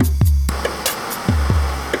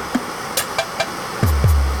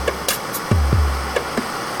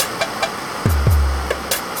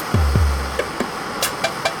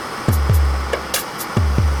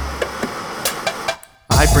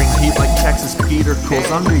skeeter cools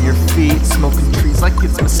under your feet. Smoking trees like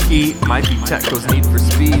it's mesquite. My Tecco's need for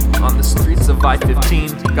speed on the streets of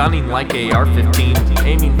I-15, gunning like AR-15,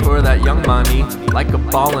 aiming for that young money like a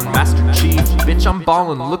ballin' Master Chief. Bitch, I'm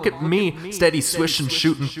ballin', look at me, steady swishing,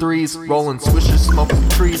 shooting threes, rolling swishers, smoking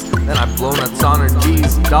trees. Then I blow nuts on her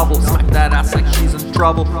G's, double smack that ass like she's in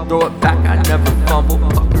trouble. Throw it back, I never fumble.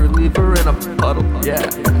 Fuck her, leave her in a puddle. Yeah.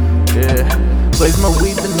 Blaze my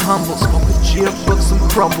weed and humble. Smoke a G up with some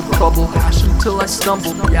crumble. Bubble hash until I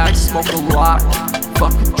stumble. Yeah, I smoke a lot.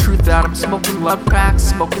 Fucking truth that I'm smoking loud packs.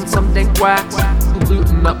 Smoking some dank wax.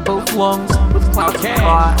 Looting up both lungs with clouds of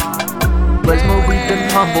pot. Blaze my weed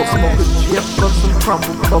and humble. Smoke a G up with some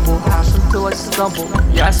crumble. Bubble hash until I stumble.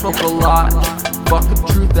 Yeah, I smoke a lot. Fucking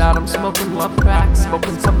truth that I'm smoking loud packs.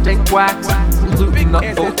 Smoking some dank wax. Looting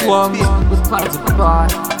up both lungs with clouds of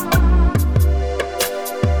pot.